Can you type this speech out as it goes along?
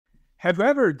Have you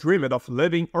ever dreamed of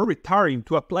living or retiring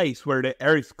to a place where the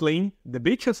air is clean, the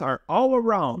beaches are all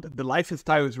around, the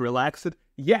lifestyle is relaxed,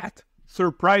 yet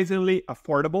surprisingly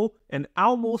affordable and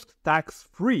almost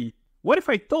tax-free? What if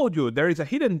I told you there is a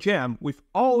hidden gem with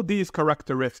all these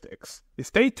characteristics?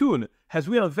 Stay tuned as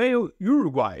we unveil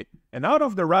Uruguay, an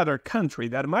out-of-the-radar country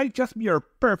that might just be your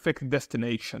perfect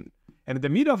destination. And in the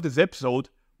middle of this episode,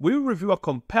 we'll review a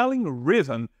compelling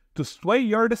reason to sway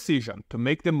your decision to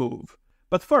make the move.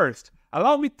 But first,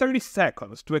 allow me 30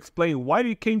 seconds to explain why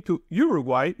we came to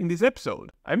Uruguay in this episode.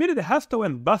 I'm in the hustle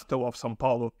and bustle of São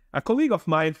Paulo. A colleague of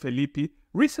mine, Felipe,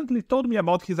 recently told me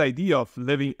about his idea of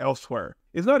living elsewhere.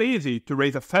 It's not easy to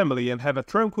raise a family and have a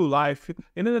tranquil life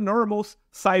in an enormous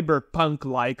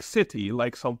cyberpunk-like city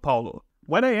like São Paulo.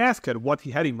 When I asked what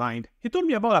he had in mind, he told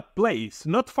me about a place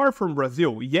not far from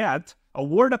Brazil, yet a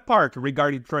world apart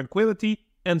regarding tranquility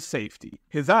and safety.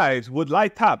 His eyes would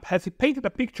light up as he painted a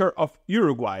picture of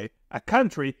Uruguay, a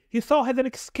country he saw as an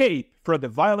escape from the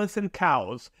violence and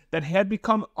chaos that had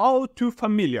become all too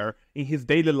familiar in his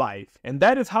daily life. And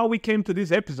that is how we came to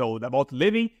this episode about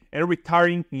living and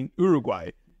retiring in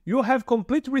Uruguay. You'll have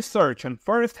complete research and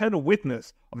first-hand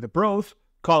witness of the pros,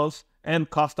 cons, and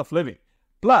cost of living,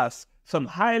 plus some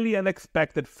highly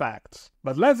unexpected facts.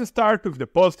 But let's start with the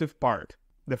positive part.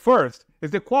 The first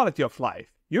is the quality of life.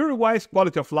 Uruguay's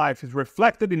quality of life is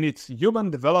reflected in its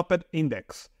Human Development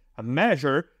Index, a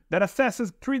measure that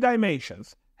assesses three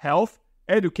dimensions: health,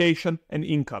 education, and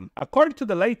income. According to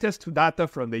the latest data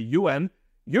from the UN,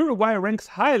 Uruguay ranks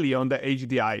highly on the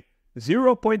HDI,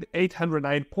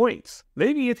 0.809 points,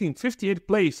 leaving it in 58th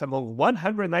place among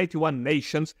 191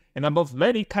 nations and above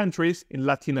many countries in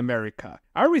Latin America.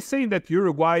 Are we saying that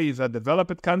Uruguay is a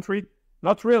developed country?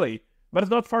 Not really, but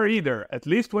it's not far either, at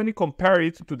least when you compare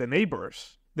it to the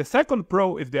neighbors. The second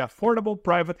pro is the affordable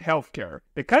private healthcare.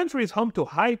 The country is home to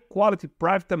high-quality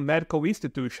private medical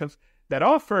institutions that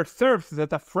offer services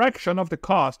at a fraction of the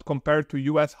cost compared to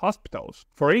US hospitals.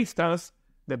 For instance,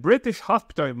 the British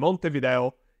Hospital in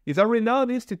Montevideo is a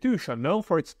renowned institution known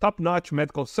for its top-notch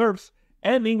medical service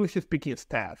and English-speaking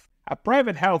staff. A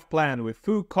private health plan with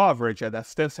full coverage at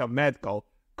Assistência Medical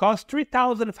costs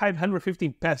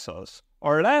 3,515 pesos,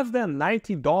 or less than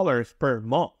 $90 per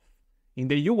month. In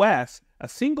the US, a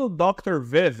single doctor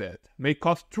visit may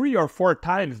cost 3 or 4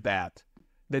 times that.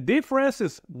 The difference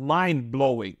is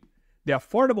mind-blowing. The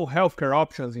affordable healthcare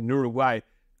options in Uruguay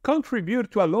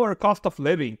contribute to a lower cost of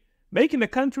living, making the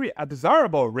country a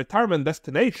desirable retirement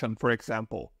destination, for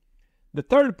example. The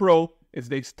third pro is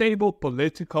the stable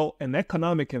political and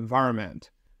economic environment.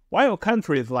 While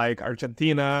countries like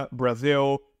Argentina,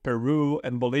 Brazil, Peru,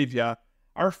 and Bolivia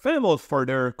are famous for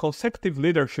their consecutive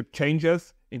leadership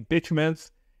changes,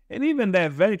 impeachments, and even the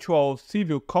eventual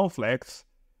civil conflicts,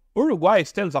 Uruguay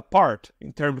stands apart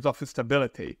in terms of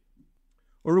stability.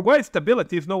 Uruguay's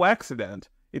stability is no accident.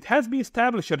 It has been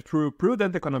established through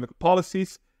prudent economic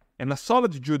policies and a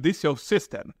solid judicial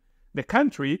system. The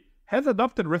country has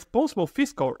adopted responsible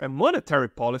fiscal and monetary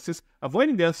policies,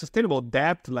 avoiding the unsustainable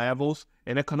debt levels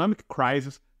and economic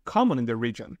crisis common in the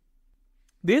region.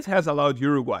 This has allowed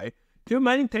Uruguay to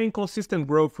maintain consistent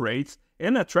growth rates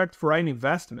and attract foreign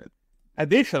investment.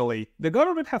 Additionally, the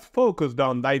government has focused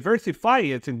on diversifying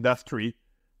its industry,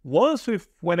 once with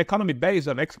an economy based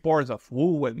on exports of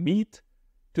wool and meat.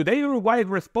 Today, Uruguay is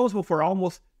responsible for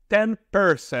almost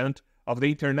 10% of the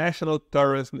international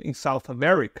tourism in South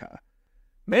America.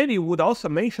 Many would also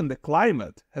mention the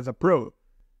climate as a pro.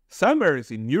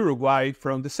 Summers in Uruguay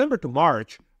from December to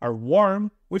March are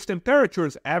warm, with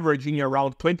temperatures averaging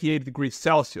around 28 degrees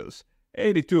Celsius,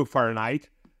 82 Fahrenheit,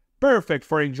 perfect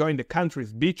for enjoying the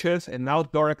country's beaches and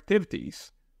outdoor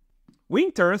activities.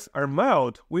 Winters are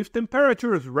mild, with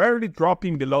temperatures rarely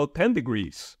dropping below 10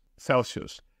 degrees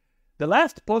Celsius. The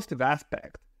last positive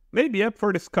aspect may be up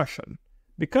for discussion,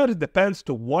 because it depends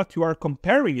to what you are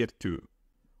comparing it to.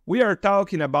 We are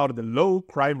talking about the low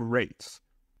crime rates.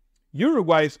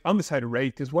 Uruguay's homicide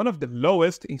rate is one of the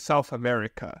lowest in South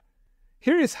America.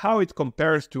 Here is how it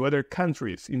compares to other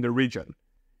countries in the region.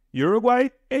 Uruguay,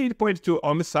 8.2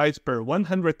 homicides per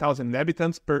 100,000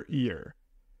 inhabitants per year.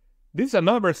 This is a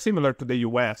number similar to the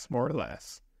US, more or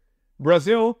less.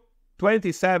 Brazil,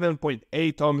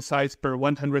 27.8 homicides per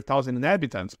 100,000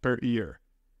 inhabitants per year.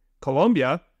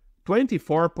 Colombia,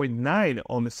 24.9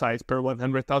 homicides per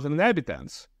 100,000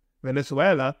 inhabitants.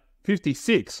 Venezuela,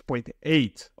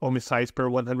 56.8 homicides per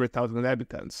 100,000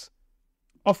 inhabitants.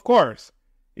 Of course,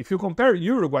 if you compare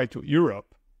Uruguay to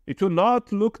Europe, it will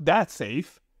not look that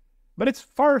safe, but it's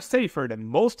far safer than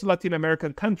most Latin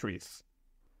American countries.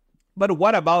 But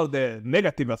what about the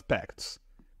negative aspects?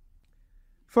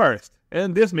 First,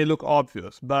 and this may look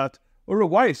obvious, but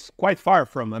Uruguay is quite far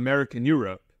from American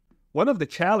Europe. One of the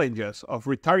challenges of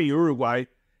retiring Uruguay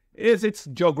is its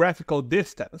geographical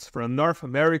distance from North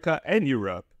America and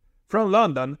Europe. From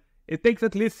London, it takes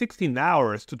at least 16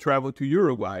 hours to travel to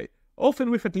Uruguay,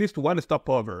 often with at least one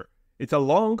stopover. It's a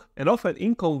long and often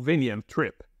inconvenient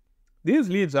trip. This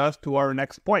leads us to our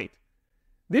next point: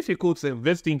 difficulties in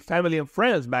visiting family and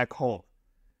friends back home.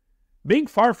 Being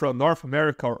far from North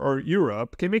America or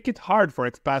Europe can make it hard for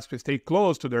expats to stay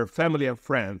close to their family and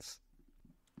friends.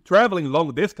 Traveling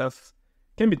long distance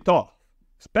can be tough,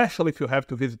 especially if you have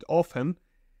to visit often,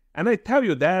 and I tell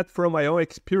you that from my own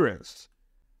experience.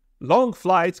 Long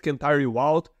flights can tire you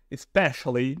out,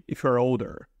 especially if you're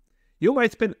older. You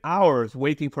might spend hours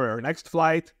waiting for your next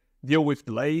flight, deal with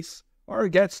delays, or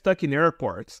get stuck in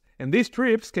airports, and these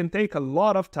trips can take a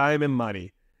lot of time and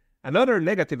money. Another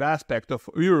negative aspect of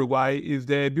Uruguay is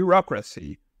the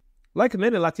bureaucracy. Like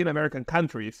many Latin American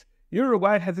countries,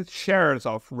 Uruguay has its shares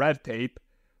of red tape,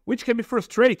 which can be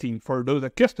frustrating for those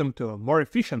accustomed to more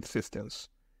efficient systems.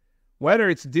 Whether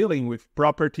it's dealing with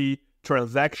property,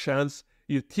 transactions,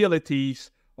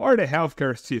 utilities, or the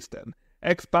healthcare system,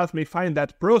 expats may find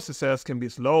that processes can be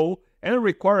slow and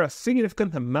require a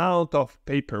significant amount of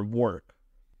paperwork.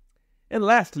 And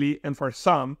lastly, and for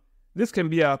some, this can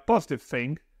be a positive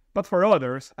thing, but for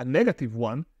others, a negative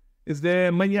one, is the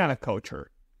mañana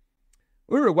culture.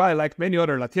 Uruguay, like many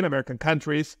other Latin American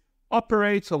countries,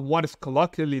 operates on what is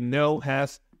colloquially known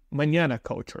as mañana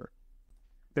culture.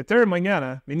 The term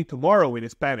mañana, meaning tomorrow in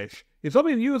Spanish, is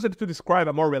often used to describe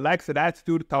a more relaxed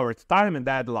attitude towards time and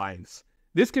deadlines.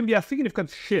 This can be a significant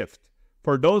shift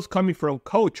for those coming from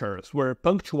cultures where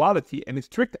punctuality and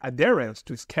strict adherence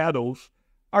to schedules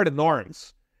are the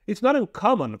norms. It's not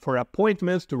uncommon for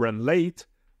appointments to run late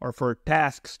or for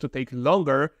tasks to take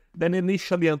longer than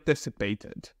initially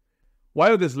anticipated.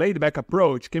 While this laid-back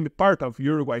approach can be part of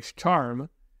Uruguay's charm,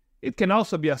 it can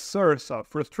also be a source of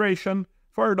frustration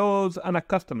for those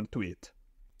unaccustomed to it.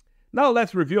 Now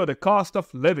let's review the cost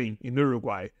of living in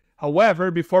Uruguay.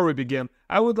 However, before we begin,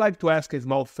 I would like to ask a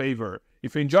small favor.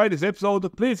 If you enjoyed this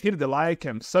episode, please hit the like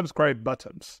and subscribe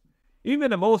buttons. Even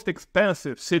the most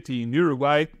expensive city in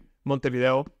Uruguay,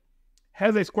 Montevideo,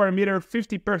 has a square meter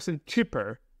 50%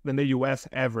 cheaper than the US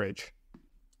average.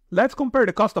 Let's compare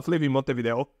the cost of living in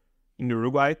Montevideo, in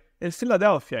Uruguay, and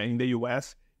Philadelphia in the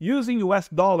US, using US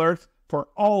dollars for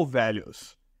all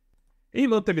values.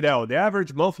 In Montevideo, the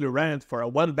average monthly rent for a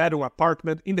one-bedroom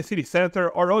apartment in the city center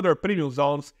or other premium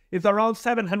zones is around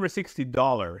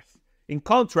 $760. In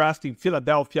contrast, in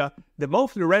Philadelphia, the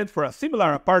monthly rent for a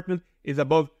similar apartment is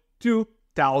above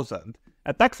 $2,000.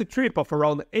 A taxi trip of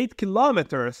around 8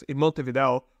 kilometers in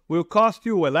Montevideo will cost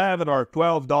you $11 or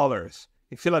 $12.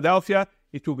 In Philadelphia,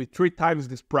 it will be 3 times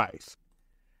this price.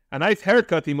 A nice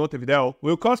haircut in Montevideo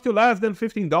will cost you less than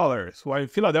 $15, while in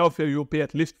Philadelphia you'll pay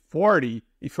at least $40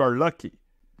 if you are lucky.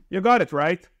 You got it,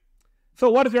 right? So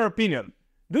what is your opinion?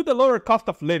 Do the lower cost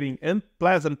of living and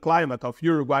pleasant climate of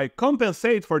Uruguay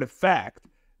compensate for the fact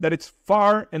that it's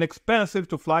far and expensive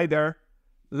to fly there?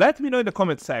 Let me know in the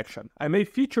comment section. I may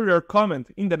feature your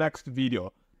comment in the next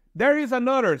video. There is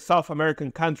another South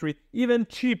American country even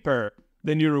cheaper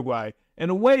than Uruguay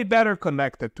and way better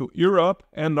connected to Europe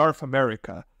and North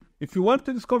America. If you want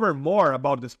to discover more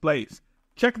about this place,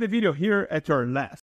 check the video here at your left.